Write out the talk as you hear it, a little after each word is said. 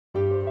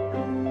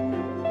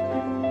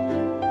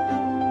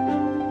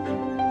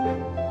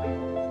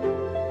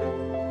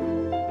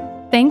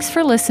Thanks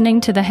for listening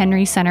to the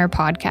Henry Center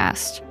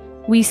podcast.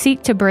 We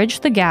seek to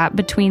bridge the gap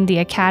between the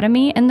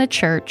academy and the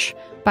church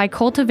by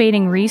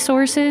cultivating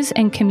resources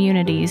and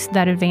communities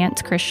that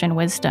advance Christian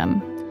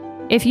wisdom.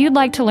 If you'd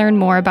like to learn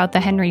more about the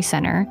Henry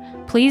Center,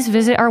 please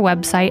visit our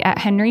website at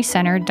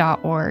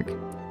henrycenter.org.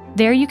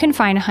 There you can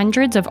find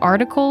hundreds of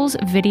articles,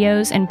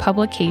 videos, and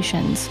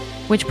publications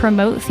which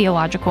promote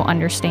theological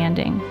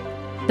understanding.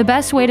 The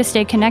best way to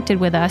stay connected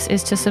with us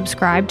is to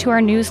subscribe to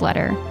our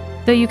newsletter,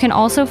 though you can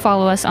also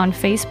follow us on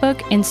Facebook,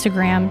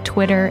 Instagram,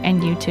 Twitter,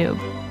 and YouTube.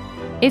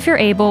 If you're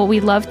able,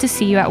 we'd love to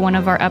see you at one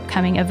of our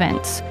upcoming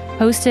events,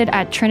 hosted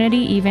at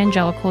Trinity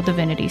Evangelical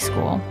Divinity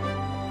School.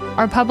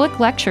 Our public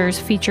lectures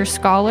feature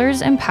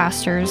scholars and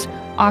pastors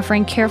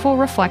offering careful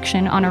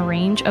reflection on a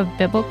range of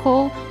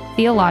biblical,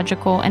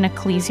 theological, and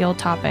ecclesial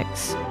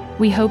topics.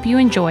 We hope you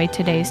enjoy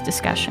today's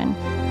discussion.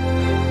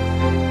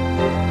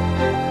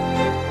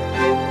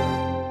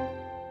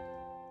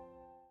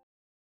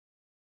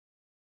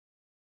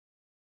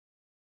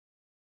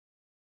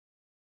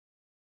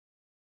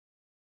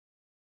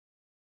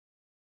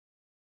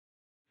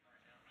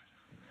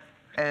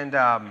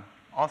 And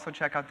also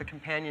check out the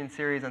companion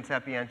series on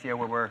Sapientia,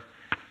 where we're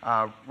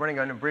running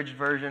an abridged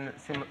version,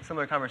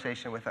 similar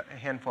conversation with a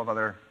handful of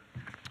other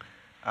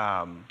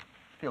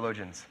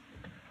theologians.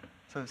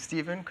 So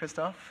Stephen,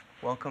 Christoph,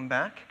 welcome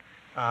back.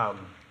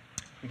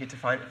 We get to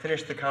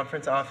finish the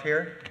conference off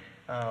here.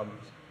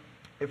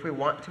 If we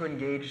want to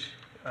engage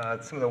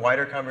some of the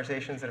wider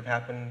conversations that have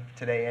happened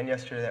today and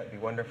yesterday, that would be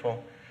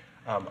wonderful.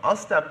 I'll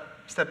step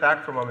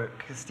back for a moment,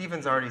 because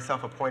Stephen's already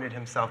self-appointed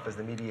himself as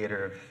the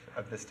mediator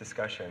of this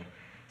discussion.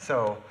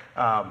 So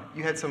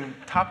you had some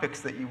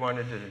topics that you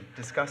wanted to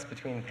discuss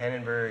between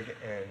Pannenberg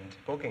and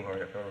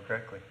Polkinghorne, if I remember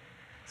correctly.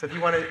 So if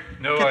you want to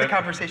get the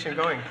conversation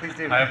going, please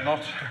do. I have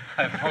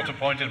not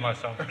appointed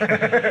myself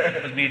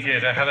as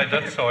mediator. Had I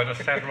done so, I'd have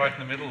sat right in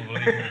the middle,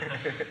 believe me.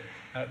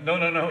 No.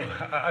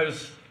 I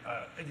was,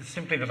 it's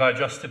simply that I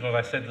adjusted what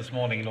I said this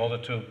morning in order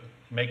to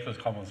make those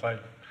comments.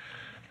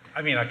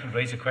 I mean, I can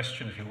raise a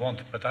question if you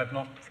want, but I've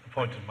not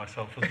appointed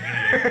myself as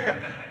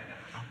mediator.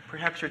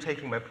 Perhaps you're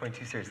taking my point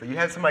too seriously. You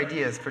have some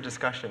ideas for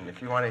discussion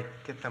if you want to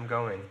get them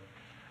going.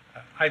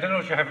 I don't know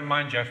what you have in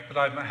mind, Jeff, but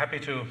I'm happy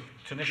to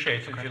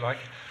initiate if you like.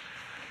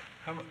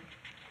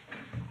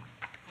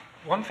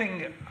 One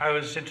thing I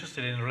was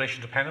interested in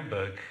relation to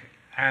Pannenberg,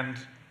 and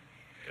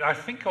I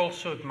think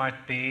also it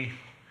might be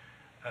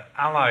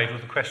allied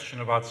with the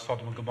question about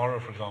Sodom and Gomorrah,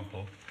 for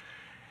example,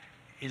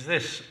 is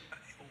this.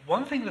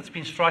 One thing that's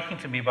been striking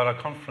to me about our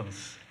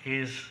conference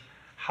is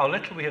how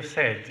little we have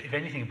said, if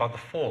anything, about the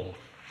fall.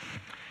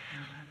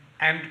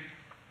 And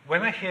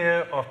when I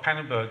hear of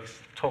Pannenberg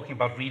talking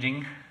about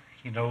reading,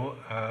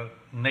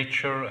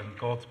 nature and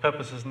God's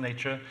purposes in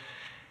nature,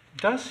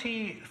 does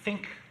he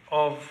think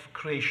of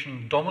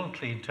creation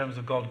dominantly in terms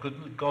of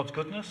God's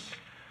goodness?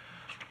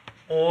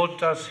 Or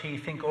does he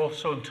think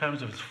also in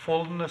terms of its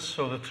fallenness,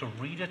 so that to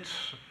read it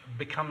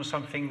becomes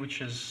something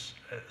which is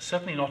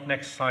certainly not an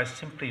exercise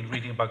simply in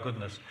reading about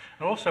goodness?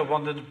 And also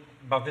wondered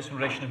about this in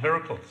relation to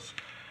miracles,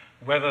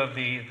 whether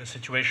the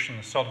situation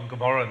in Sodom and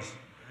Gomorrah,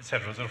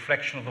 etc., is a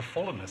reflection of the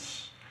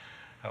fallenness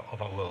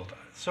of our world.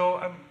 So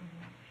I'm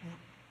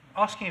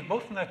asking you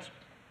both in that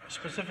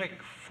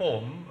specific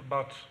form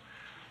about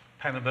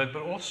Pannenberg,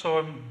 but also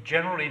I'm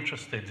generally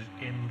interested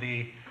in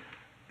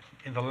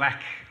the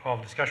lack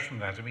of discussion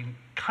of that. I mean,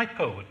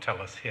 Kuyper would tell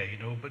us here,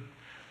 but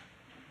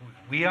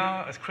we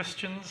are, as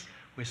Christians,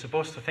 we're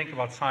supposed to think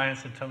about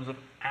science in terms of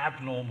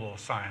abnormal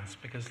science,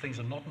 because things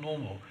are not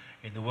normal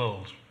in the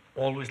world.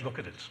 Always look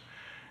at it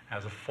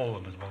as a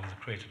fallen as well as a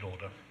created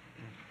order.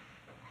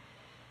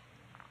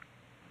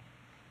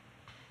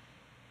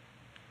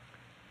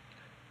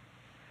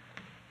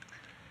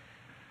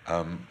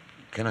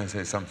 Can I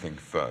say something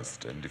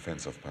first in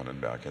defense of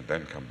Pannenberg and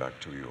then come back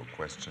to your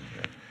question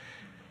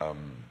here?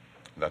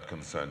 That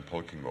concerned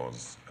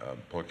Polkinghorne's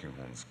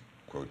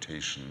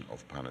quotation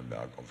of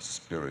Pannenberg of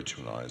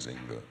spiritualizing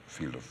the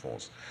field of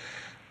force.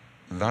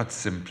 That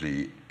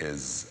simply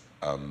is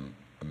a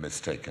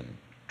mistaken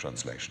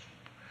translation.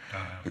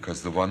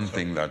 Because the one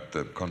thing that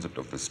the concept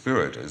of the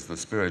spirit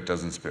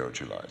doesn't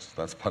spiritualize.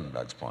 That's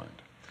Pannenberg's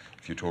point.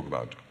 If you talk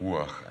about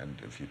Ruach,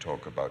 and if you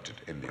talk about it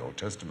in the Old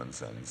Testament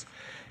sense,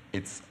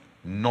 it's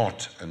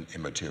not an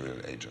immaterial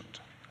agent.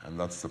 And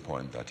that's the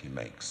point that he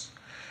makes.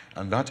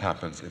 And that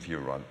happens if you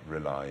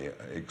rely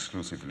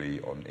exclusively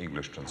on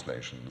English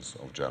translations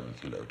of German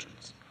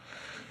theologians.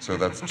 So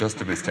that's just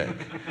a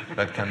mistake.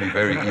 That can be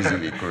very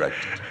easily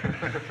corrected.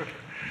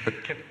 But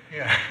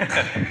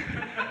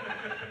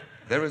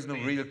there is no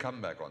real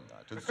comeback on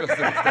that. It's just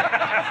a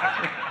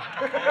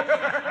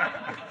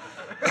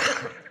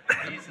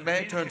mistake. May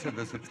I turn to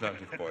the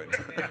substantive point?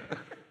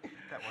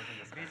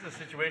 These are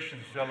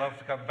situations which I'll love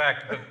to come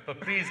back, but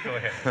please go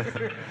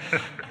ahead.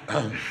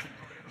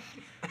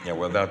 Yeah,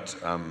 well, that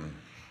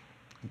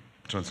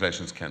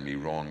translations can be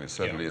wrong. It's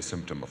certainly a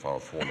symptom of our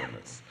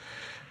fallenness.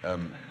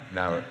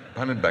 Now,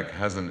 Pannenberg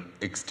has an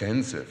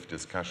extensive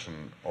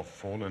discussion of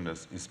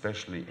fallenness,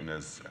 especially in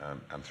his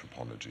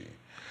anthropology.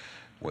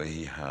 where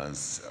he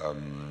has,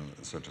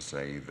 so to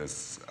say,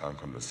 this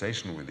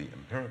conversation with the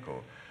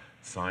empirical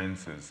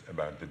sciences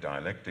about the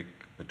dialectic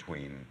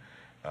between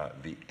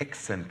the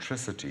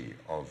eccentricity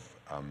of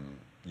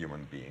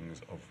human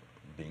beings, of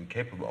being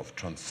capable of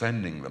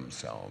transcending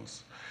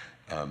themselves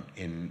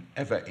in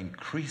ever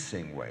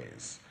increasing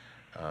ways,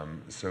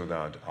 so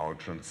that our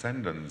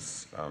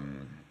transcendence,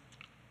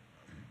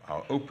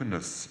 our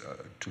openness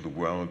to the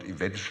world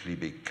eventually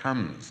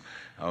becomes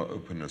our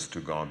openness to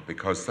God,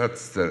 because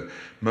that's the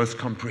most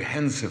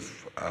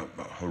comprehensive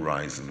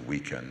horizon we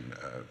can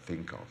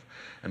think of.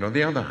 And on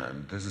the other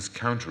hand, this is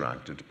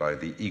counteracted by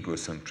the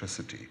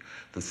egocentricity,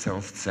 the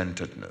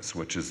self-centeredness,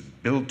 which is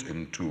built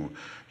into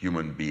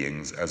human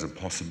beings as a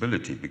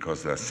possibility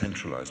because they're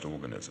centralized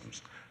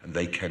organisms, and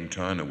they can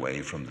turn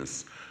away from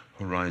this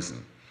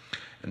horizon.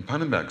 And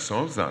Pannenberg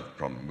solves that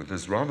problem with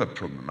this rather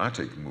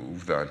problematic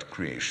move that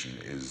creation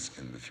is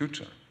in the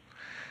future.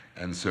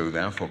 And so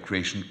therefore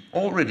creation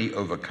already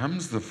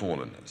overcomes the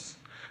fallenness.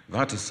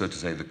 That is, so to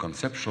say, the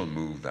conceptual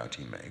move that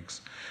he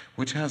makes,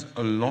 which has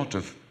a lot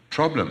of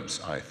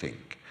problems, I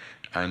think.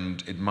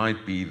 And it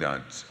might be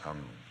that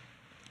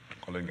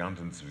Colin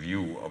Gunton's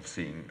view of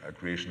seeing a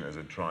creation as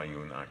a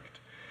triune act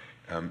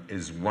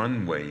is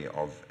one way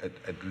of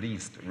at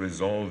least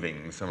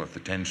resolving some of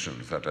the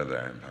tensions that are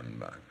there in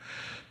Pannenberg.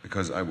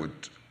 Because I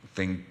would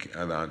think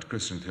that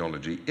Christian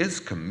theology is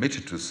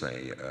committed to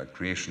say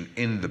creation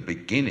in the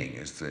beginning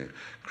is the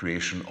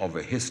creation of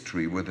a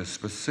history with a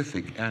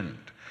specific end.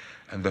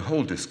 And the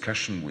whole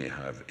discussion we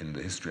have in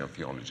the history of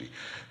theology,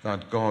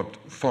 that God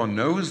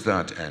foreknows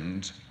that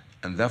end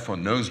and therefore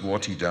knows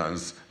what he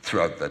does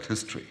throughout that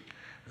history.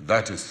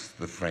 That is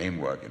the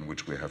framework in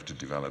which we have to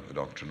develop the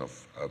doctrine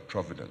of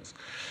providence,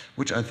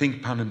 which I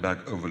think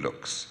Pannenberg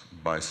overlooks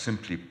by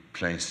simply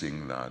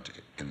placing that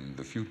in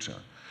the future.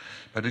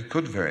 But it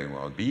could very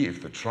well be,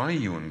 if the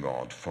triune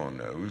God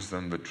foreknows,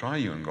 then the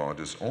triune God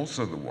is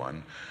also the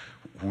one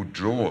who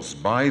draws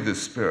by the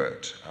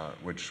Spirit,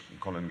 which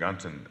Colin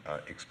Gunton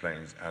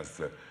explains as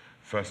the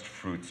first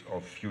fruits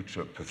of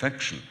future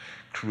perfection,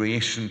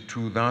 creation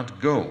to that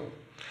goal.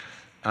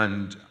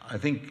 And I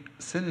think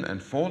sin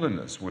and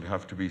fallenness would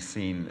have to be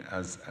seen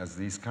as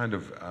these kind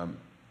of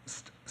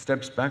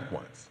steps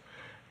backwards.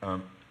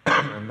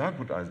 And that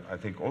would, I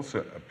think, also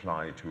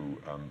apply to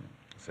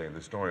say,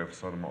 the story of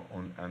Sodom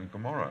and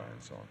Gomorrah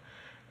and so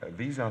on.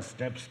 These are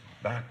steps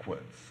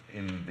backwards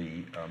in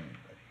the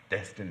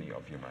destiny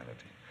of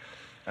humanity.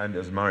 And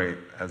as Murray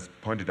has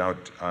pointed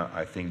out,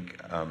 I think,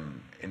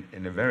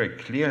 in a very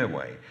clear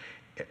way,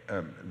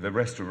 the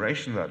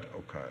restoration that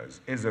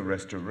occurs is a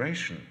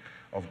restoration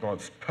of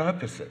God's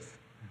purposes.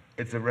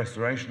 It's a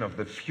restoration of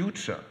the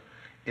future.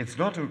 It's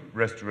not a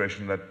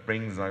restoration that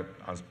brings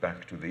us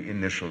back to the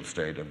initial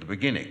state at the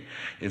beginning.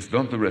 It's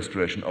not the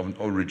restoration of an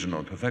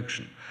original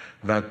perfection.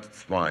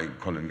 That's why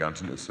Colin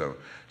Gunton is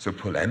so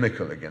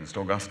polemical against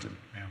Augustine.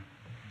 Yeah.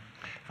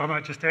 If I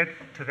might just add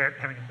to that,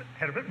 having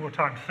had a bit more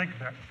time to think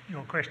about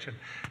your question,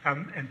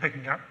 and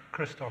picking up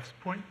Christoph's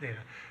point there,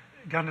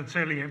 Gunton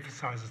certainly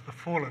emphasises the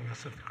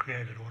fallenness of the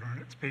created order,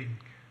 and it's been,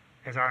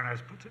 as Aaron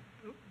has put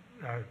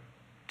it,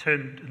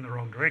 turned in the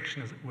wrong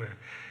direction, as it were.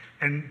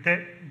 And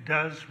that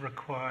does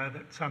require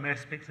that some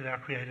aspects of our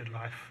created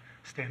life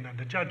stand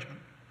under judgment.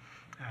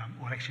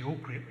 Or actually all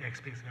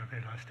aspects of our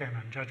created life stand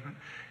under judgment.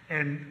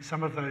 And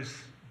some of those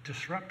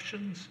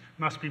disruptions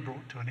must be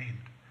brought to an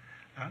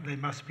end. They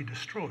must be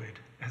destroyed,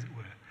 as it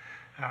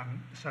were.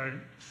 So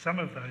some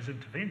of those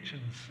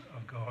interventions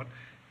of God,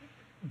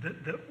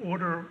 the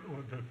order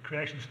or the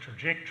creation's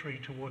trajectory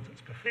towards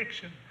its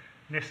perfection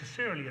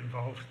necessarily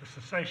involves the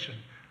cessation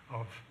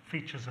of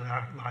features of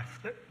our life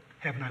that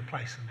have no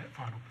place in that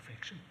final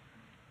perfection.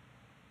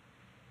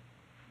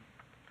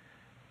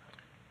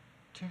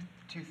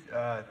 Two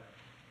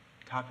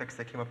topics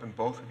that came up in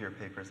both of your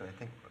papers, and I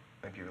think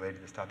might be related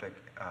to this topic.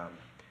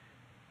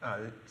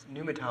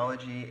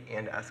 Pneumatology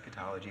and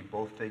eschatology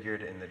both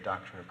figured in the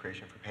doctrine of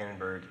creation for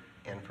Pannenberg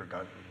and for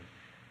Gunton.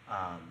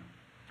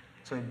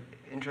 So I'm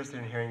interested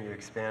in hearing you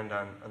expand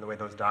on the way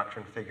those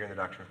doctrines figure in the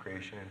doctrine of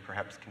creation, and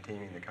perhaps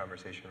continuing the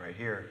conversation right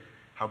here,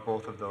 how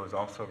both of those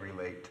also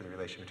relate to the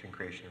relation between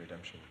creation and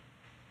redemption.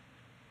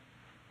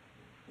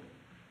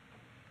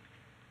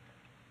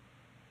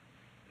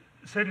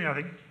 Certainly, I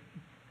think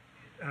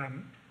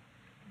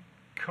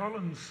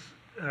Colin's,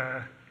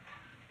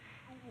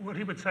 what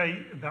he would say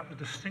about the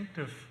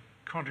distinctive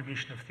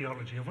contribution of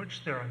theology, of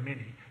which there are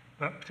many,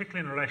 but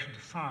particularly in relation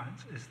to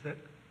science, is that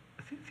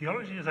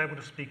theology is able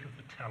to speak of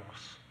the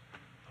telos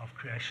of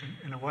creation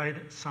in a way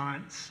that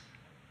science,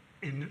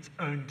 in its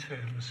own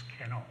terms,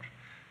 cannot.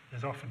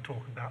 There's often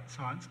talk about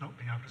science not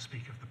being able to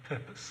speak of the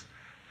purpose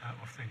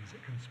of things.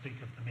 It can speak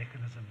of the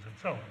mechanisms and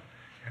so on,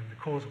 and the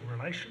causal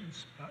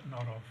relations, but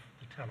not of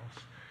the telos.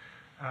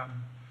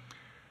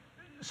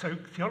 So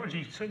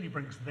theology certainly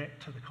brings that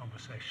to the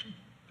conversation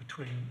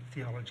between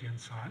theology and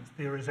science.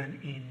 There is an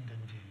end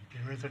in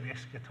view. There is an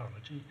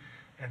eschatology,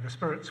 and the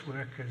Spirit's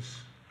work is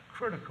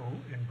critical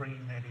in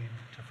bringing that end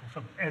to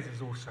fulfillment, as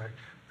is also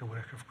the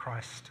work of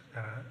Christ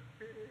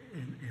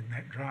in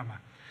that drama.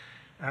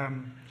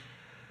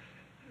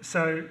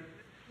 So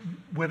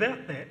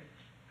without that,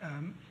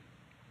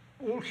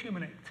 all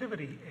human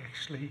activity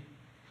actually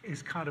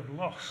is kind of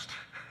lost,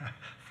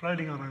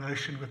 floating on an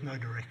ocean with no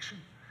direction.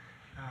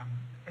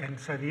 And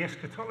so the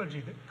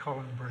eschatology that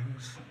Colin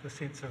brings, the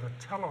sense of a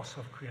telos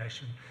of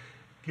creation,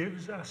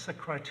 gives us a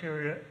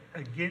criteria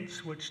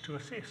against which to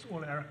assess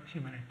all our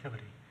human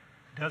activity.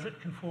 Does it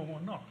conform or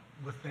not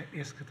with that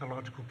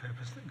eschatological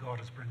purpose that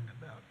God is bringing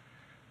about?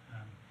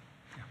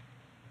 Yeah.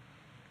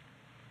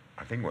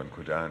 I think one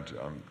could add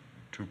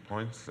 2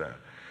 points there,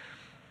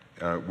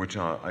 which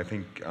are, I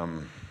think,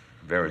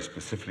 very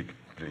specifically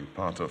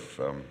part of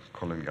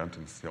Colin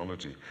Gunton's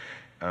theology.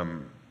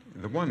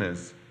 The one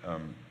is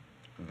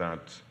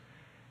that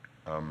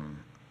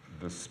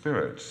the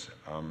Spirit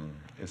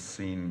is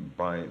seen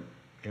by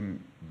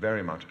him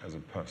very much as a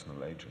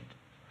personal agent.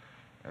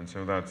 And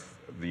so that's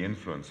the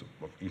influence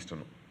of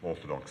Eastern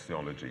Orthodox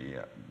theology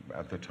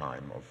at the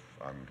time of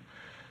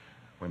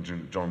when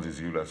John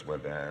Zizulas were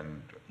there,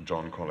 and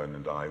John, Colin,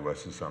 and I were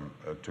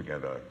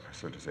together,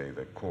 so to say,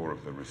 the core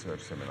of the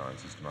research seminar in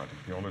systematic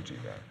theology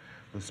there.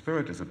 The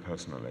Spirit is a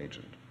personal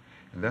agent.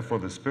 And therefore,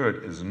 the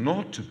Spirit is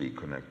not to be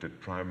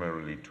connected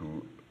primarily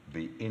to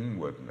the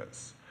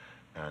inwardness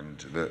and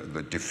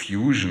the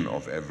diffusion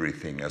of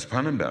everything, as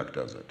Pannenberg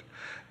does it.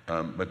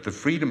 But the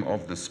freedom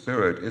of the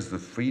Spirit is the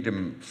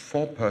freedom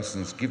for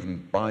persons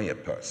given by a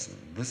person.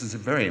 This is a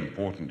very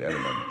important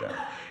element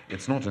there.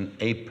 It's not an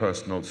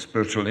apersonal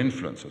spiritual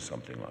influence or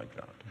something like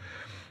that.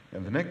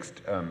 And the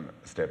next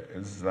step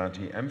is that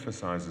he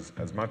emphasizes,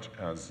 as much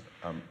as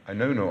I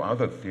know no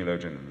other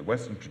theologian in the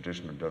Western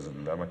tradition who does it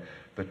in that way,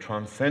 the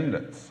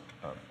transcendence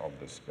of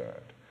the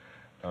Spirit.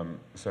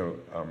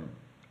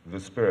 The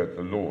Spirit,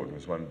 the Lord,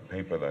 was one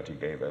paper that he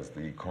gave as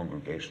the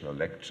congregational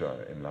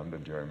lecture in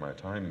London during my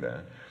time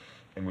there,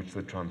 in which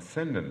the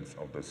transcendence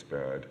of the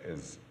Spirit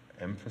is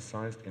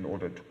emphasized in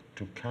order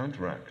to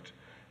counteract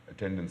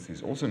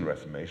tendencies, also in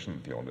Reformation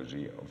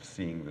theology, of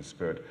seeing the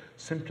Spirit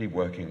simply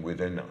working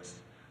within us,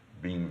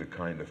 being the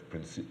kind of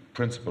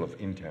principle of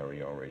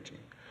interiority.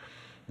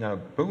 Now,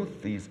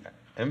 both these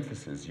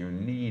emphases you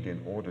need in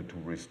order to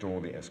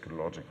restore the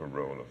eschatological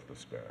role of the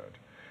Spirit.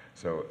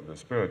 So the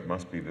Spirit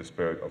must be the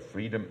Spirit of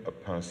freedom, a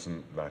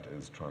person that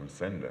is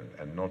transcendent,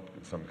 and not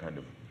some kind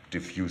of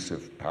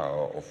diffusive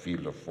power or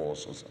field of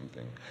force or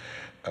something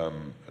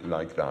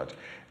like that.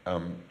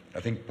 I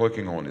think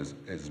Polkinghorne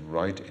is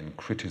right in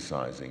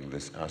criticizing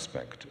this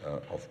aspect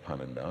of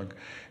Pannenberg.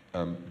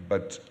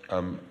 But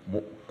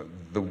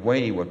the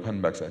way what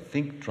Pannenberg, I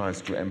think,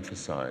 tries to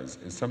emphasize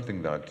is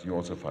something that you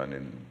also find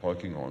in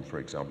Polkinghorne, for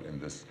example,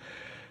 in this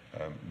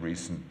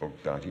recent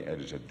book that he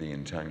edited, The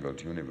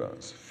Entangled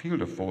Universe.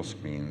 Field of force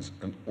means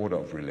an order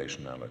of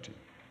relationality.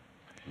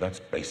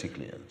 That's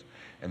basically it.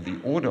 And the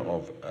order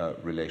of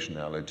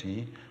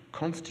relationality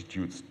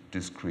constitutes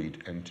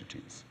discrete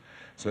entities.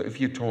 So if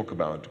you talk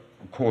about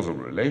causal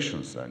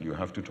relations, then you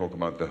have to talk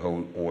about the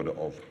whole order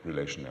of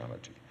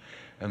relationality.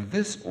 And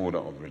this order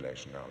of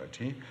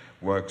relationality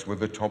works with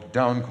the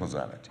top-down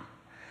causality.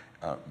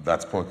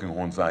 That's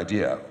Polkinghorne's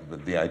idea,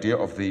 the idea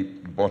of the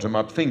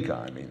bottom-up thinker.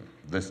 I mean,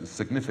 this is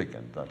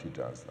significant that he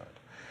does that.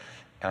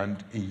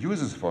 And he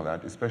uses for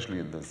that, especially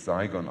in the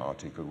Zygon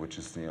article, which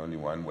is the only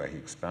one where he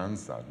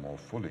expands that more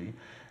fully,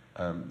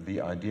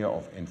 the idea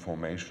of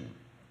information.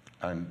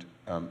 And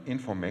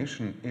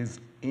information is,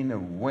 in a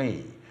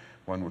way,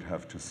 one would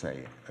have to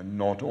say,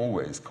 not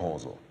always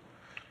causal.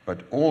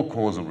 But all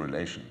causal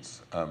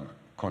relations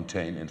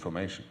contain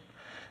information.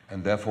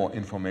 And therefore,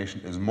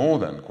 information is more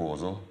than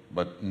causal,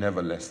 but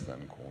never less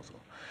than causal.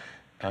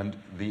 And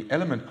the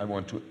element I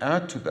want to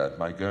add to that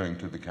by going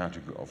to the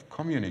category of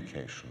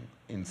communication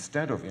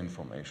instead of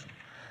information,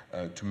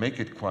 to make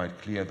it quite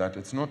clear that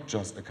it's not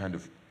just a kind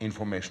of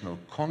informational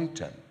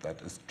content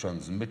that is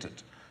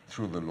transmitted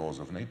through the laws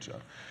of nature,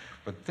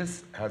 but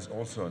this has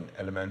also an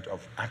element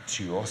of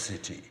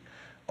actuosity,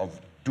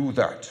 of do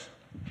that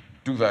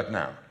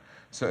now.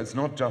 So it's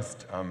not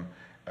just,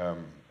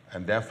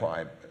 and therefore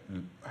I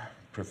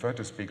prefer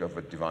to speak of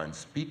a divine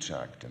speech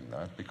act in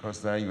that,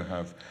 because there you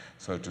have,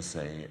 so to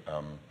say,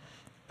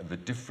 the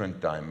different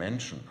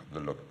dimension,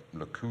 the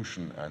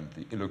locution and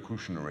the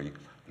illocutionary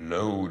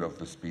load of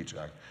the speech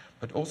act,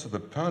 but also the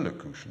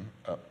perlocution.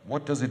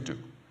 What does it do?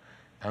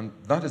 And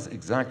that is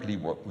exactly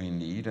what we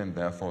need, and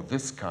therefore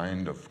this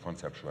kind of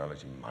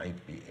conceptuality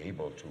might be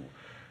able to,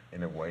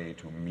 in a way,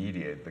 to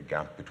mediate the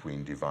gap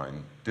between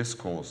divine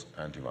discourse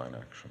and divine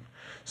action.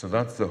 So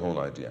that's the whole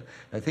idea.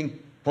 I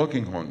think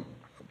Polkinghorne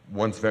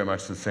wants very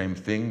much the same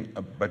thing,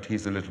 but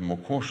he's a little more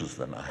cautious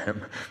than I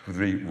am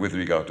with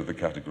regard to the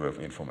category of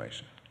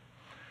information.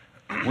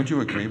 Would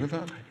you agree with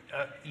that?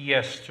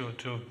 Yes,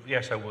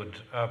 yes, I would.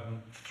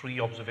 3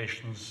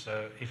 observations,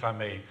 if I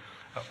may.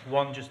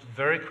 One, just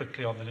very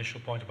quickly on the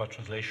initial point about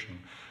translation.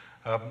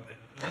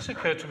 This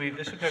occurred to me.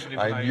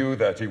 I knew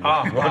that he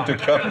would want to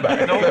come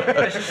back. No,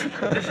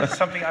 this is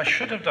something I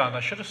should have done.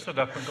 I should have stood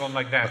up and gone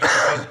like that,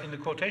 because in the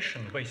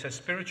quotation where he says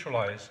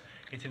spiritualize,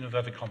 it's in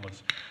inverted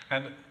commas.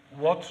 And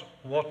what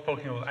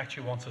Polkinghorne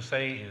actually wants to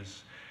say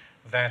is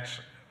that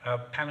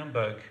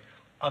Pannenberg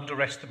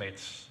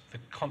underestimates the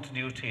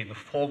continuity in the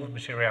form of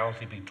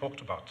materiality being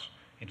talked about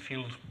in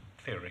field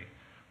theory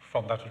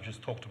from that which is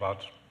talked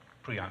about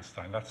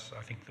pre-Einstein. That's,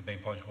 I think, the main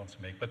point he wants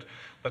to make. But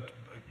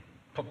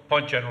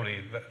point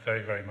generally,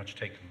 very, very much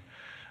taken.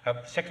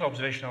 The second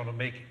observation I want to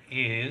make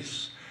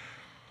is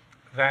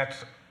that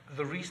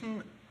the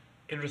reason,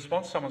 in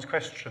response to someone's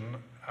question,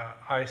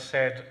 I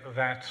said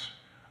that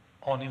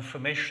on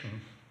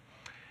information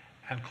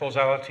and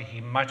causality he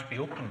might be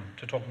open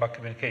to talk about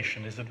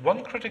communication is that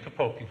one critic of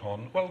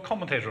Polkinghorne, well, a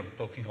commentator of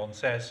Polkinghorne,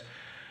 says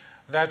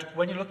that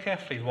when you look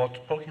carefully at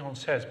what Polkinghorne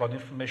says about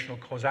informational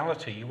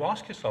causality, you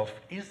ask yourself,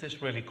 is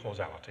this really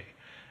causality?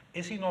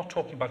 Is he not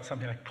talking about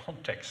something like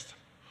context?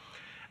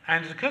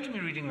 And it occurred to me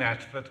reading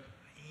that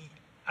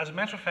as a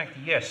matter of fact,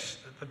 yes,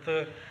 that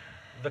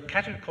the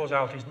category of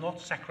causality is not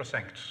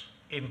sacrosanct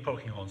in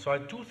Polkinghorne. So I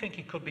do think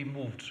he could be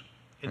moved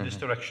in this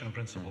direction in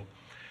principle.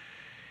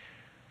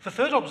 The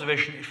third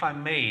observation, if I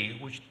may,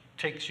 which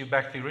takes you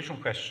back to the original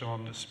question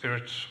on the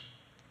spirit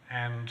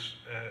and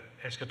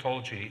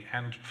eschatology,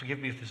 and forgive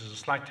me if this is a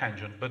slight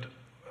tangent, but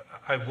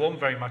I warm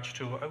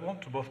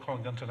to both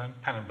Colin Gunton and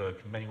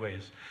Pannenberg in many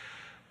ways.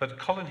 But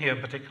Colin here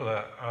in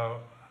particular,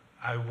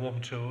 I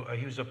warm to,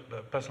 he was a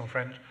personal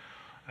friend.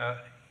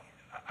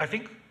 I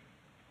think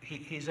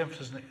his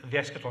emphasis on the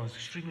eschaton is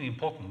extremely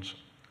important.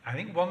 I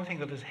think one thing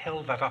that has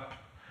held that up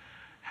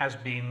has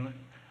been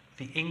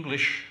the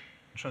English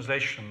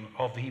translation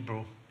of the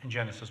Hebrew in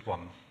Genesis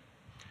 1.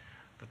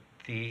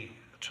 The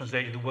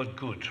translation of the word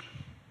good.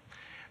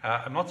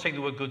 I'm not saying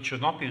the word good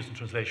should not be used in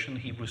translation,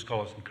 Hebrew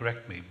scholars can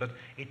correct me, but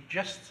it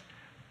just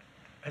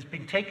has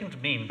been taken to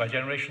mean by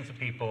generations of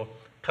people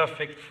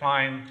perfect,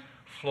 fine,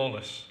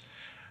 flawless.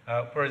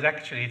 Whereas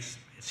actually it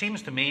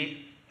seems to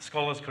me,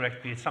 scholars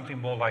correct me, it's something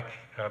more like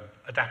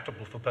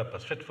adaptable for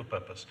purpose, fit for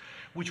purpose,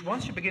 which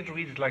once you begin to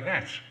read it like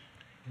that,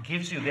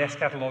 gives you the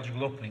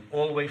eschatological opening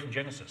all the way from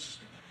Genesis,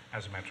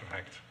 as a matter of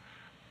fact.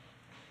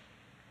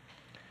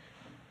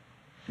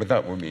 But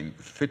that would mean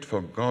fit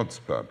for God's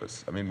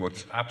purpose. I mean,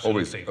 what's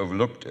always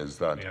overlooked is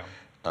that,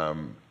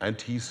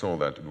 and he saw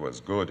that it was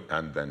good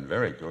and then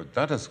very good.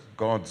 That is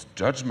God's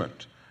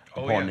judgment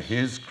upon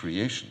his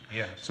creation.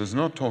 Yes. So it's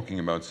not talking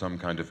about some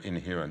kind of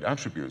inherent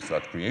attributes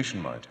that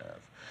creation might have,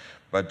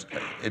 but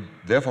it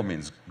therefore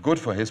means good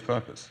for his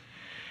purpose.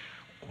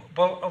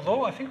 Well,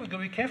 although I think we're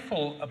going to be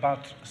careful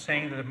about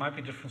saying that there might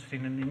be a difference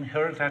between an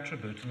inherent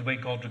attribute and the way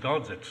God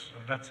regards it.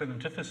 That's an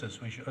antithesis,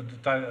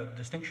 a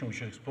distinction we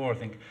should explore, I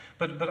think.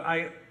 But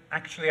I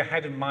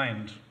had in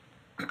mind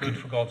good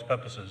for God's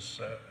purposes.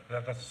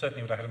 That's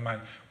certainly what I had in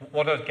mind.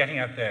 What I was getting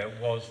at there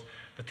was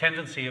the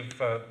tendency of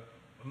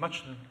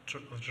much of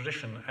the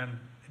tradition and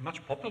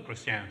much popular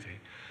Christianity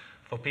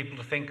for people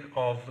to think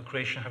of the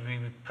creation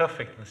having been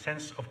perfect in the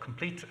sense of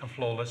complete and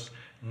flawless,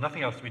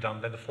 nothing else to be done,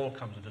 then the fall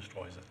comes and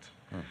destroys it.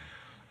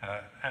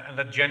 And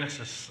that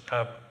Genesis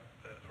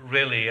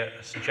really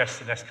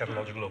suggests an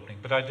eschatological opening,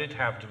 but I did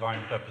have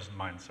divine purpose in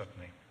mind,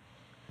 certainly.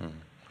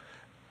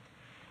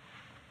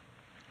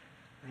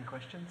 Any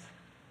questions?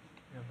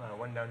 We have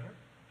one down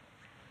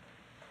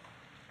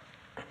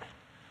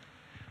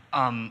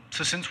here.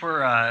 So since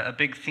we're a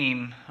big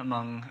theme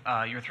among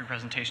your three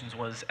presentations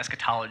was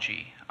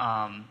eschatology,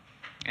 and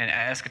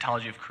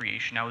eschatology of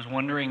creation, I was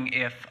wondering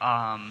if,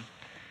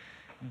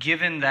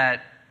 given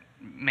that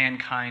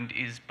mankind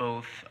is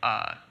both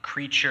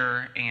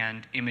creature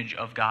and image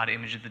of God,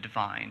 image of the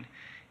divine,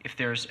 if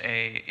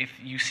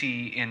you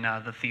see in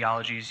the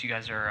theologies you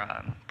guys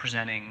are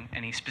presenting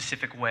any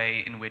specific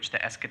way in which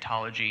the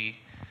eschatology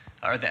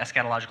or the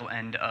eschatological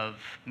end of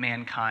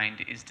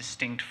mankind is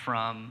distinct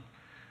from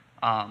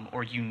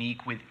or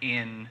unique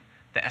within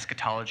the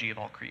eschatology of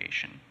all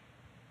creation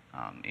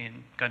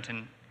in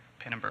Gunton,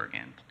 Pannenberg,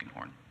 and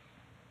Polkinghorne.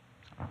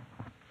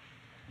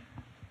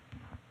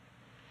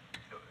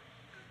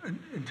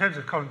 In terms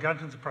of Colin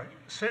Gunton's approach,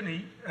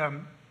 certainly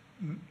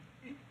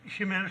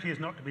humanity is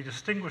not to be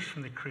distinguished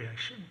from the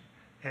creation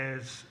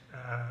as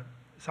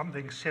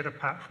something set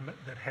apart from it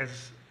that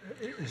is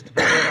to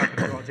be brought up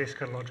in God's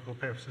eschatological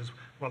purposes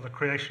while the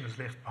creation is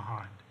left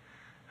behind.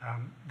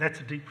 That's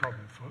a deep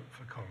problem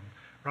for Colin.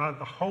 Rather,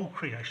 the whole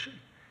creation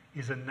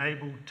is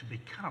enabled to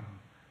become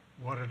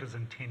what it is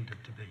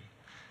intended to be.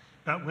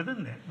 But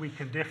within that, we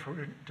can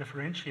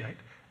differentiate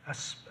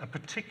a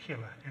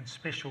particular and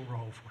special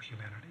role for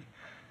humanity.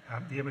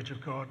 The image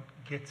of God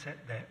gets at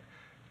that.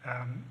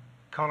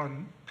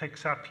 Colin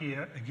picks up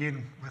here,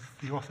 again, with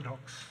the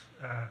Orthodox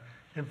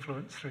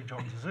influence through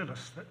John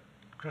Zizilis that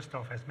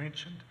Christoph has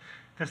mentioned,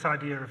 this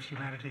idea of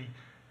humanity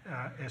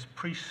as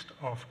priest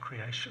of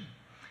creation.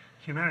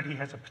 Humanity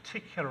has a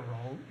particular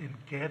role in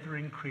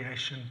gathering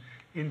creation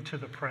into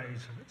the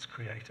praise of its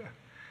creator.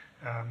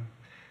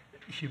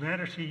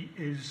 Humanity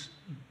is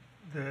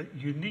the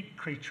unique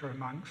creature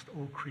amongst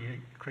all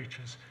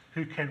creatures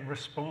who can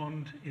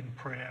respond in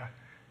prayer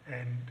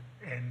and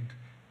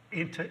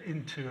enter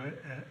into an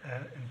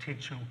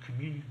intentional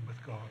communion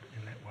with God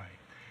in that way.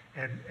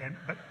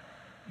 But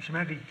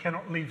humanity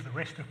cannot leave the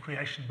rest of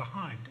creation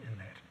behind in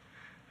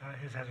that.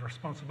 It has a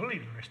responsibility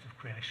to the rest of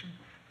creation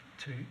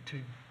to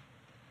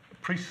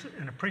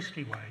in a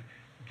priestly way,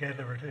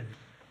 gather it in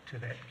to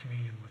that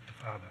communion with the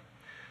Father.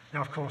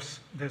 Now, of course,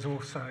 it's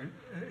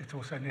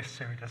also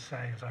necessary to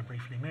say, as I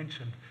briefly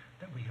mentioned,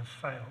 that we have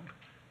failed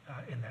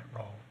in that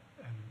role,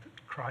 and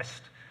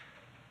Christ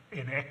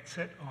enacts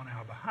it on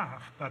our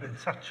behalf, but in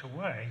such a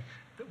way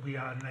that we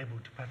are unable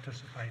to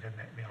participate in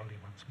that reality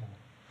once more.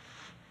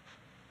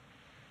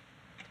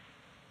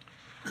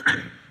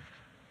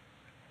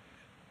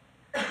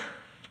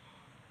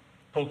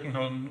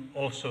 Polkinghorne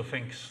also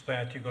thinks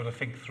that you've got to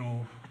think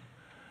through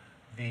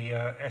the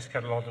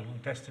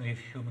eschatological destiny of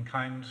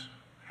humankind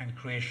and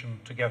creation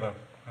together.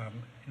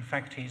 In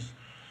fact, he's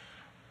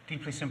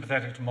deeply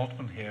sympathetic to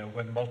Moltmann here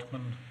when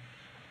Moltmann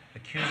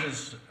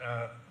accuses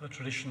the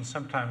tradition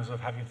sometimes of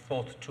having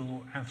thought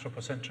too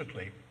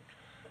anthropocentrically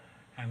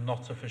and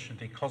not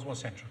sufficiently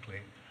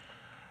cosmocentrically,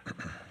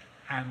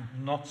 and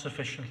not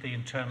sufficiently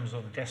in terms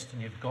of the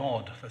destiny of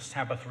God, the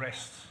Sabbath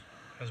rests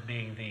as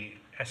being the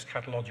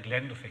eschatological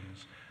end of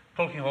things.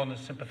 Polkinghorne is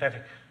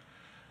sympathetic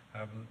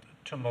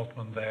to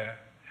Moltmann there,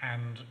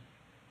 and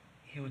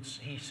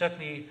he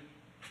certainly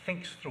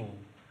thinks through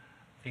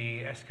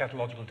the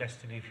eschatological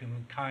destiny of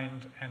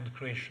humankind and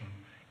creation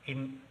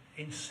in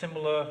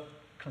similar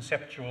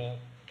conceptual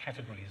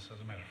categories,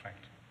 as a matter of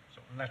fact.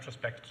 So in that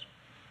respect,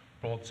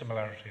 broad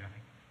similarity, I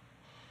think.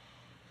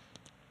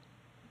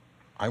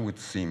 I would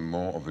see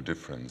more of a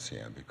difference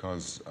here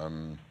because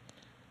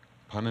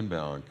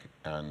Pannenberg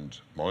and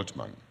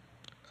Moltmann,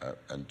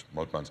 and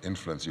Moltmann's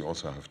influence you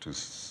also have to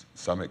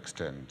some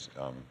extent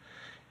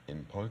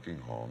in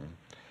Polkinghorne,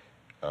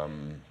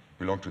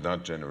 belong to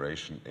that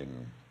generation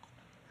in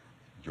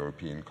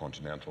European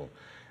continental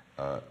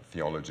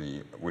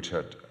theology, which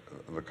had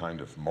the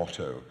kind of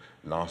motto,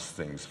 last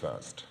things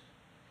first.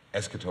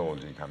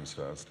 Eschatology comes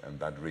first, and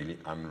that really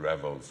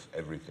unravels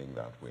everything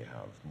that we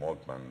have.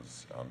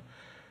 Moltmann's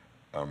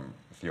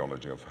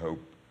theology of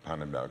hope,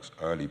 Pannenberg's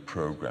early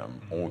program,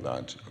 all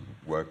that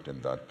worked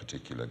in that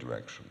particular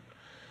direction.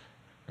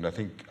 And I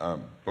think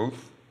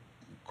both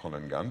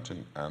Colin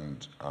Gunton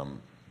and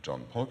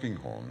John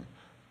Polkinghorne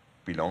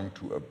belong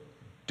to a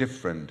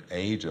different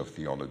age of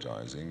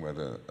theologizing, where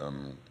the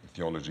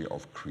theology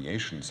of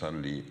creation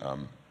suddenly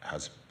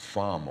has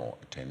far more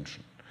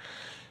attention.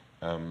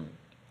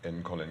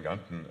 In Colin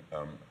Gunton,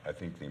 I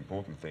think the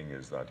important thing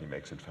is that he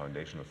makes it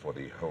foundational for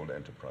the whole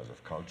enterprise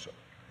of culture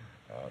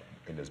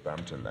in his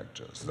Bampton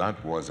lectures.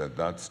 That was at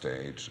that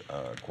stage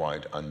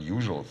quite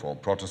unusual for a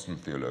Protestant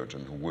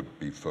theologian who would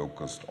be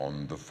focused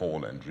on the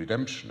fall and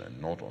redemption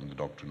and not on the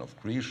doctrine of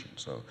creation.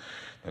 So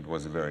that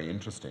was a very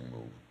interesting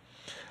move.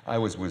 I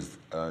was with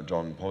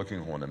John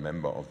Polkinghorne, a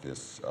member of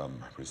this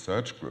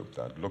research group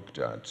that looked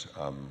at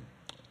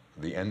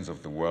the ends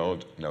of the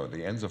world, no,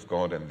 the ends of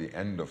God and the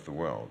end of the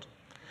world.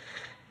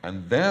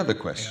 And there the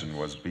question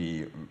was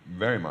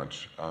very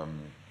much,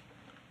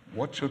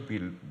 what should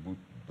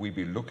we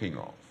be looking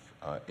of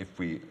if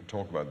we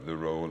talk about the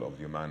role of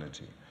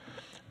humanity?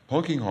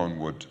 Polkinghorne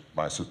would,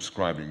 by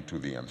subscribing to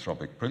the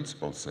anthropic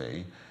principle,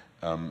 say,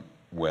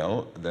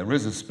 well, there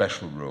is a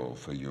special role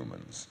for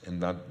humans in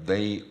that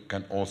they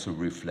can also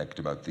reflect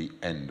about the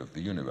end of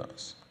the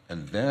universe.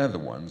 And they're the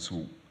ones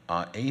who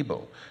are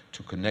able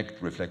to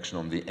connect reflection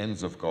on the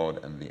ends of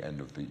God and the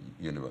end of the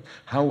universe,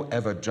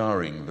 however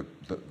jarring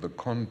the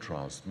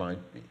contrast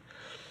might be.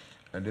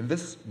 And in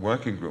this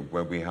working group,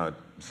 where we had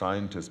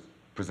scientists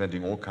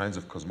presenting all kinds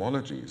of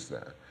cosmologies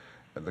there,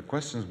 the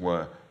questions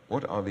were,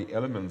 what are the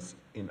elements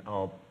in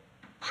our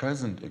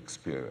present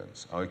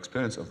experience, our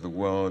experience of the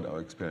world, our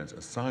experience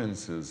as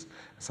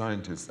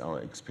scientists, our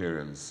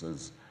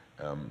experiences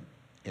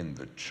in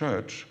the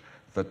church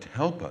that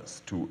help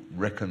us to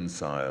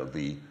reconcile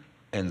the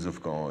ends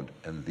of God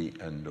and the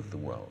end of the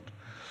world?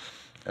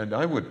 And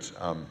I would,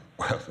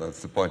 well,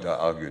 that's the point I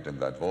argued in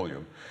that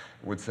volume,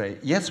 would say,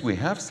 yes, we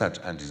have such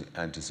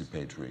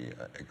anticipatory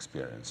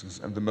experiences,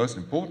 and the most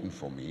important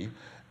for me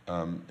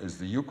is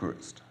the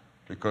Eucharist,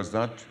 because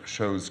that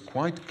shows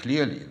quite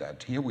clearly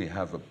that here we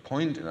have a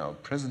point in our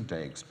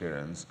present-day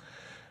experience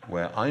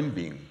where I'm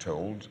being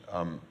told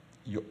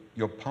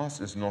your past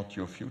is not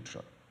your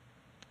future,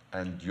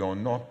 and you're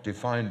not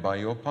defined by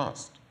your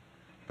past.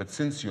 But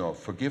since you're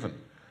forgiven,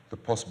 the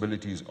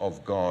possibilities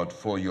of God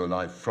for your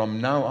life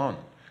from now on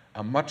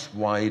are much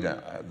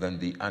wider than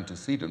the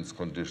antecedent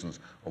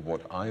conditions of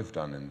what I've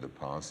done in the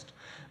past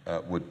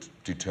would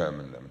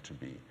determine them to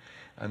be.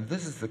 And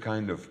this is the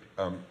kind of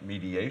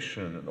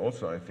mediation and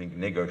also, I think,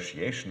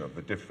 negotiation of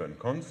the different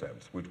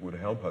concepts which would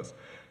help us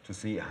to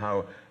see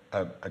how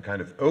a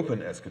kind of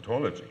open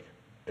eschatology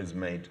is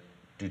made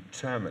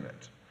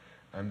determinate.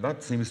 And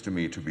that seems to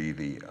me to be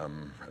the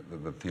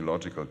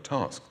theological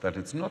task, that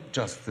it's not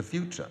just the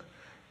future.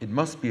 It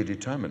must be a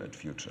determinate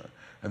future.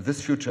 And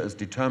this future is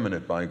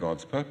determined by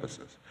God's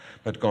purposes.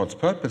 But God's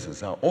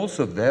purposes are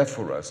also there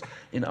for us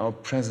in our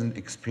present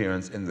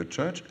experience in the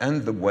church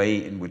and the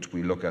way in which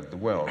we look at the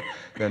world.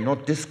 They're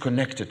not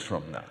disconnected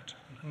from that.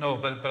 No,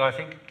 but I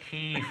think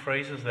key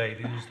phrases they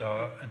used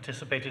are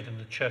anticipated in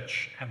the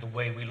church and the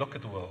way we look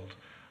at the world,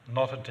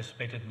 not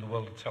anticipated in the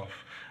world itself.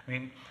 I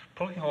mean,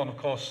 Polkinghorne, of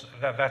course,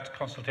 that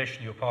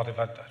consultation you were part of,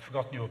 I'd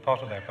forgotten you were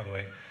part of that, by the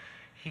way.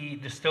 He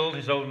distilled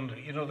his own,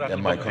 you know, that. Yeah,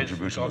 my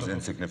contribution was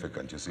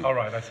insignificant, you see. All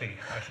right, I see.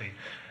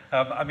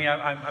 I mean,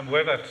 I'm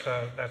aware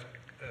that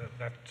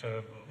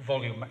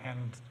volume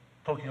and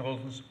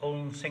Polkinghorne's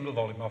own single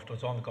volume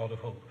afterwards on the God of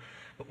Hope.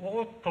 But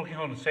what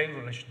Polkinghorne is saying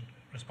in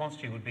response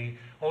to you would be,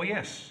 oh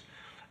yes,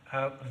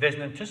 there's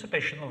an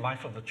anticipation in the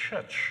life of the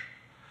church,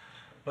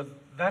 but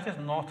that is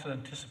not an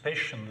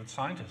anticipation that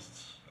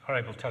scientists are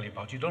able to tell you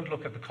about. You don't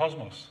look at the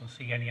cosmos and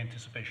see any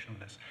anticipation of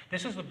this.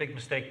 This is the big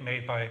mistake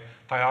made by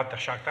Teilhard de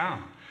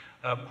Chardin,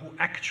 who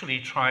actually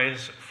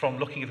tries, from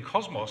looking at the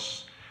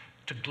cosmos,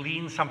 to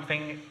glean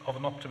something of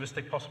an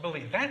optimistic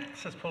possibility. That,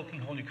 says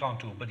Polkinghorne, you can't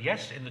do. But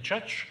yes, in the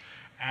church,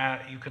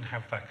 you can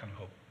have that kind of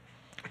hope.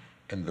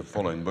 In the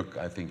following book,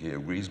 I think he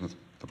agrees with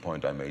the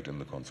point I made in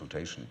the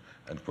consultation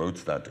and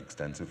quotes that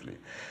extensively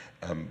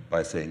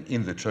by saying,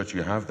 in the church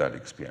you have that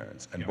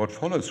experience. And what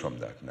follows from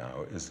that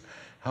now is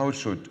how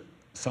should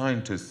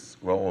scientists,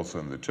 well, also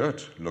in the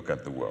church, look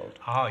at the world?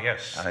 Ah,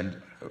 yes.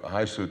 And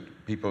how should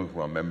people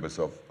who are members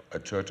of a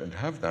church and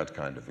have that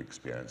kind of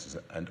experiences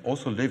and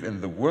also live in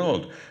the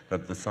world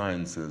that the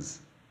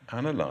sciences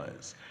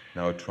analyze,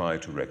 now try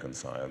to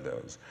reconcile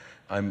those?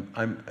 I'm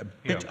a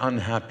bit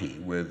unhappy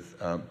with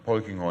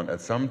Polkinghorne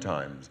at some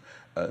times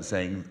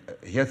saying,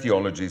 here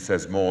theology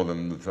says more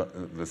than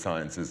the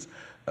sciences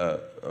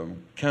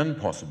can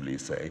possibly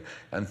say,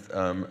 and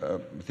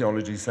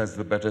theology says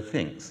the better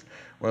things.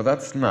 Well,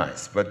 that's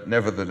nice, but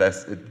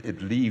nevertheless,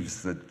 it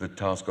leaves the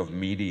task of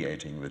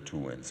mediating the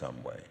two in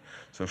some way.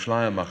 So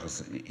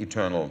Schleiermacher's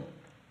eternal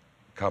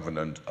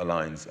covenant,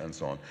 alliance, and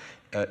so on,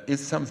 is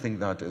something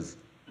that is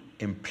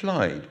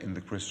implied in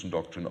the Christian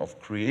doctrine of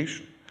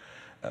creation.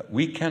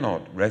 We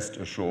cannot rest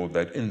assured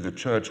that in the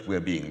church we're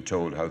being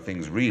told how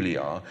things really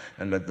are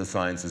and let the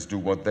sciences do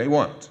what they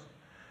want.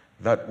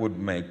 That would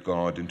make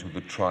God into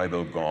the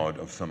tribal God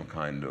of some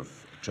kind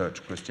of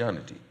church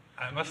Christianity.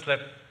 I must let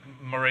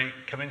Murray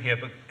come in here,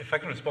 but if I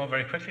can respond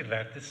very quickly to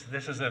that,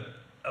 this is a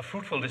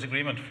fruitful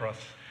disagreement for us,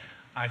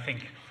 I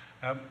think.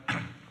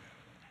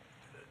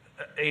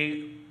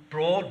 A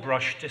broad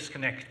brush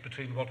disconnect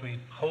between what we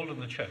hold in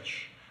the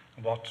church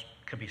and what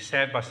can be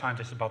said by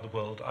scientists about the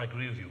world, I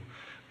agree with you.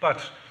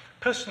 But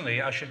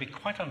personally, I should be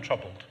quite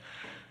untroubled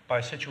by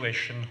a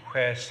situation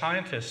where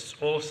scientists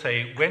all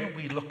say, when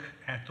we look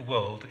at the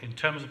world in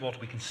terms of what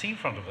we can see in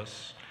front of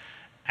us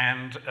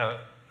and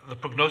the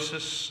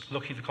prognosis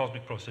looking at the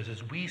cosmic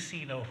processes, we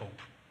see no hope.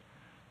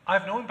 I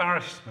have no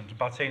embarrassment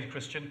about saying to a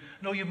Christian,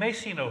 no, you may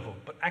see no hope,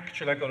 but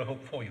actually I've got a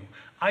hope for you.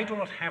 I do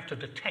not have to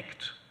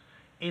detect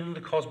in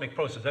the cosmic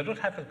process. I don't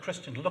have a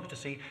Christian to look to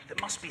see there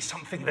must be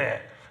something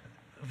there,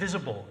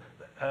 visible,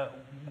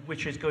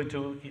 which is going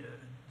to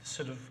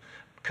sort of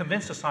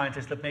convince the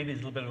scientist that maybe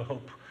there's a little bit of a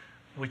hope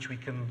which we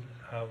can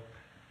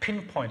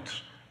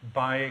pinpoint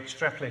by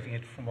extrapolating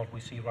it from what we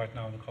see right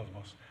now in the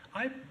cosmos.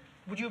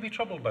 Would you be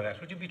troubled by that?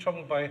 Would you be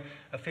troubled by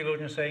a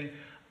theologian saying,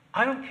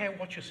 I don't care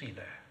what you see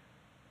there.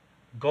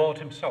 God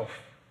himself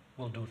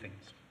will do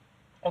things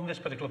on this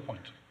particular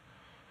point?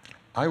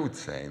 I would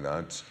say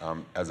that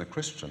as a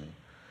Christian,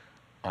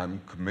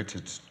 I'm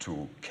committed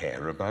to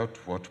care about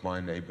what my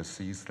neighbor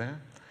sees there.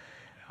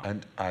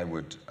 And I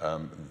would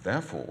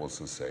therefore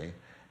also say,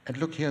 and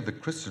look here, the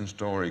Christian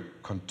story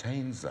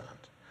contains that,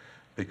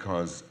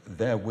 because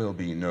there will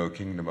be no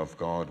kingdom of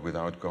God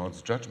without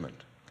God's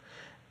judgment.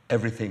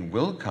 Everything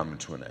will come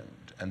to an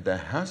end, and there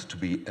has to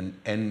be an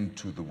end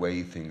to the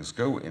way things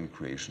go in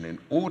creation in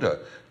order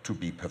to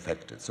be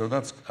perfected. So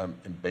that's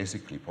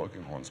basically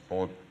Polkinghorne's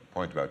point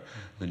about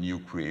the new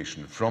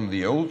creation from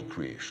the old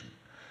creation.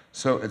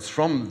 So it's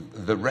from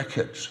the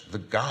wreckage, the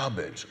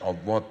garbage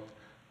of what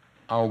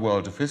our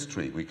world of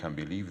history, we can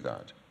believe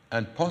that.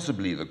 And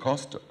possibly the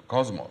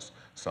cosmos,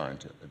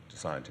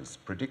 scientists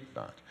predict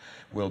that,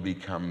 will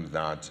become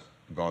that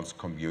God's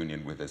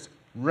communion with his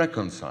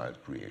reconciled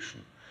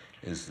creation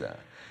is there.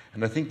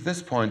 And I think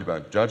this point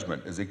about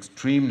judgment is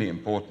extremely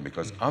important,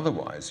 because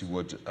otherwise you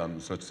would,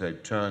 so to say,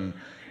 turn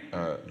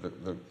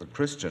the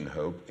Christian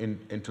hope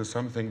into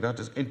something that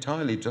is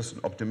entirely just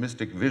an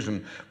optimistic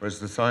vision, whereas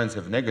the science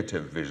have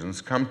negative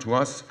visions. Come to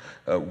us,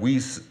 we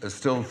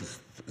still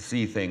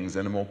see things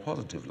in a more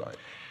positive light.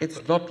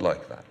 It's not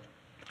like that.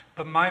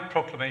 But my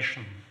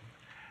proclamation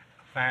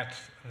that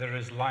there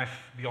is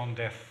life beyond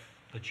death,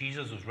 that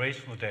Jesus was raised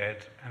from the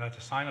dead, and that's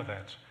a sign of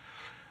that,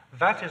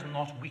 that is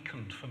not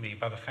weakened for me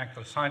by the fact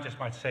that a scientist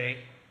might say,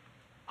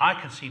 I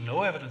can see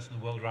no evidence in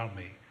the world around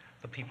me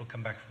that people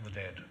come back from the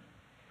dead.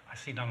 I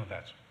see none of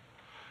that.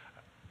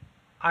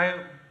 I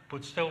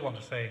would still want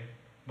to say,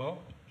 well,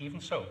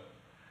 even so,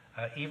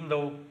 even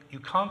though you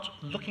can't,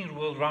 looking at the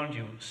world around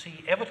you,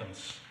 see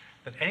evidence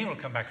that anyone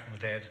will come back from the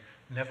dead,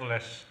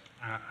 nevertheless,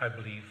 I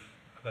believe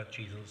that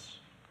Jesus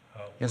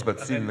yes, but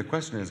Stephen, the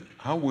question is,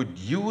 how would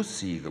you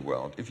see the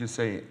world if you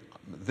say,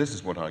 this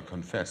is what I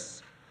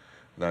confess,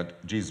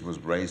 that Jesus was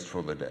raised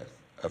from the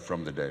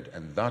dead,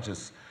 and that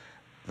is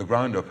the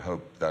ground of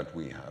hope that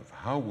we have.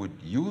 How would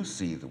you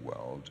see the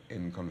world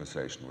in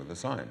conversation with the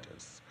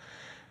scientists?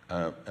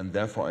 And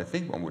therefore, I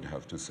think one would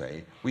have to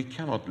say, we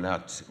cannot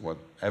let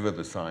whatever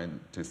the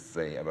scientists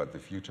say about the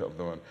future of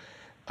the world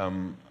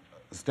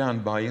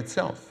stand by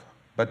itself,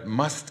 but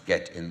must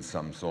get in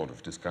some sort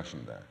of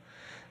discussion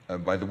there.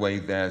 By the way,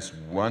 there's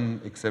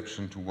one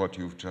exception to what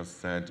you've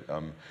just said,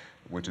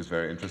 which is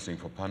very interesting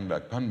for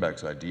Pannenberg.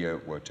 Pannenberg's idea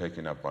were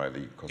taken up by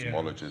the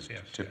cosmologist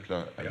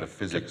Tipler, and the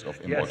physics of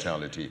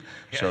immortality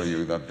show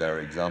you that there are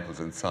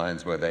examples in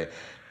science where they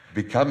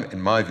become, in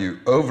my view,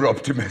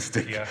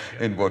 over-optimistic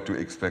in what to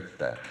expect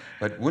there.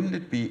 But wouldn't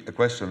it be a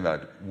question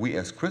that we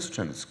as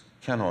Christians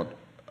cannot,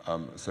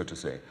 so to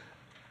say,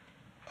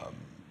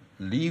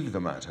 leave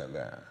the matter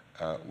there,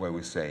 where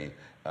we say,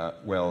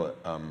 well,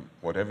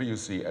 whatever you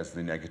see as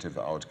the negative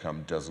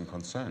outcome doesn't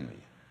concern me.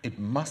 It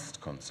must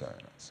concern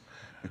us,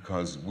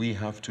 because we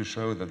have to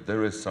show that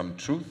there is some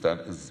truth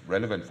that is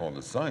relevant for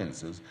the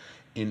sciences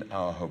in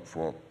our hope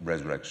for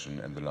resurrection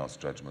and the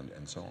last judgment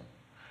and so on.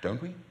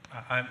 Don't we?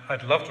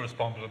 I'd love to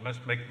respond, but I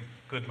must make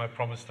good my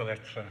promise to let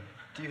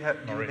Do you have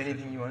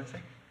anything you want to say?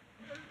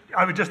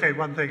 I would just add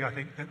one thing, I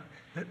think,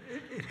 that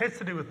it has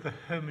to do with the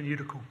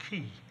hermeneutical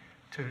key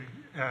to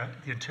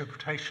the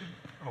interpretation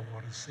of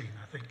what is seen,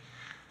 I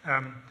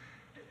think.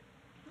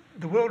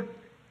 The world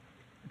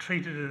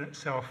treated in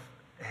itself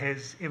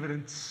has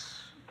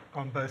evidence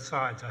on both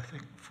sides, I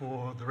think,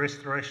 for the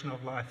restoration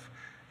of life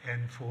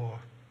and for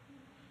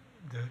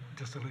the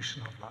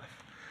dissolution of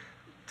life.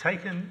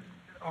 Taken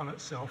on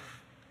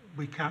itself,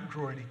 we can't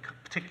draw any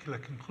particular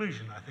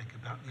conclusion, I think,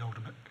 about the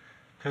ultimate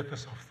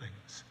purpose of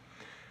things.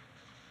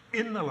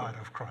 In the light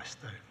of Christ,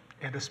 though,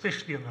 and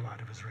especially in the light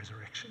of his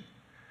resurrection,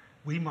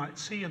 we might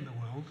see in the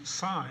world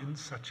signs,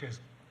 such as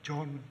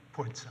John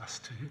points us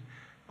to,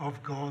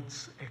 of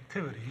God's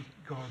activity,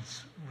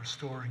 God's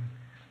restoring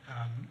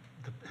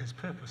his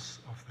purpose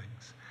of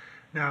things.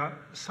 Now,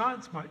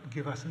 science might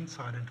give us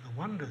insight into the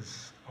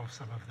wonders of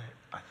some of that,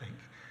 I think,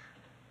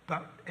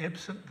 but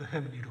absent the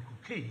hermeneutical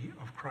key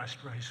of Christ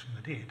raised from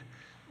the dead,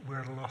 we're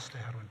at a loss to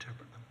how to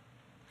interpret them.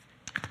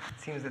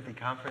 It seems that the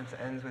conference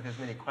ends with as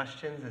many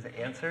questions as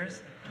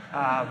answers.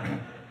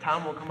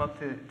 Tom will come up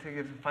to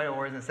give some final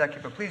words in a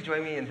second, but please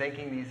join me in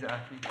thanking these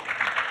three